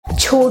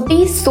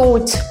छोटी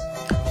सोच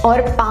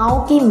और पाँव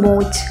की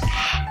मोच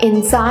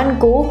इंसान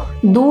को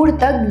दूर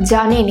तक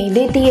जाने नहीं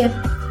देती है।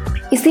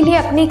 इसीलिए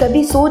अपनी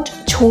कभी सोच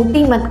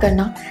छोटी मत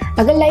करना।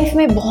 अगर लाइफ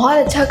में बहुत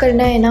अच्छा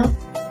करना है ना,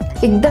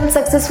 एकदम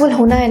सक्सेसफुल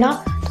होना है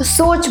ना, तो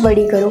सोच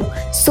बड़ी करो।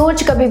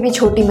 सोच कभी भी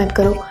छोटी मत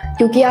करो,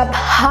 क्योंकि आप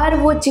हर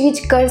वो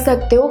चीज़ कर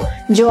सकते हो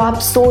जो आप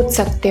सोच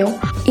सकते हो।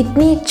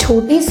 इतनी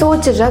छोटी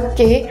सोच रख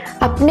के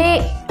अपने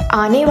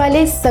आने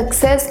वाले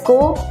सक्सेस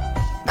को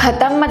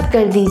ख़त्म मत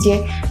कर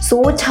दीजिए।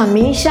 सोच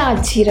हमेशा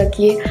अच्छी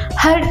रखिए,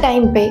 हर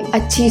टाइम पे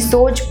अच्छी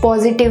सोच,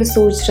 पॉजिटिव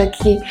सोच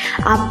रखिए।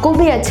 आपको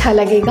भी अच्छा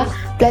लगेगा,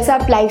 प्लस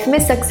आप लाइफ में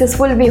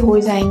सक्सेसफुल भी हो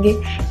जाएंगे।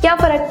 क्या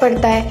फ़र्क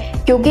पड़ता है,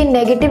 क्योंकि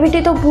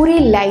नेगेटिविटी तो पूरी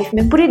लाइफ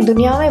में, पूरी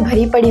दुनिया में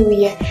भरी पड़ी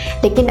हुई है।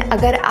 लेकिन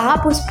अगर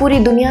आप उस पूरी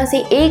दुनिया से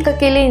एक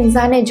अकेले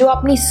इंसान हैं जो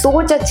अपनी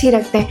सोच अच्छी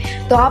रखते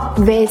हैं, तो आप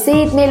वैसे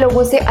ही इतने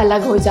लोगों से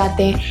अलग हो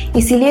जाते हैं।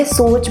 इसीलिए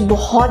सोच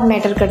बहुत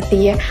मैटर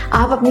करती है।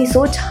 आप अपनी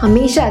सोच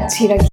हमेशा अच्छी रखिए।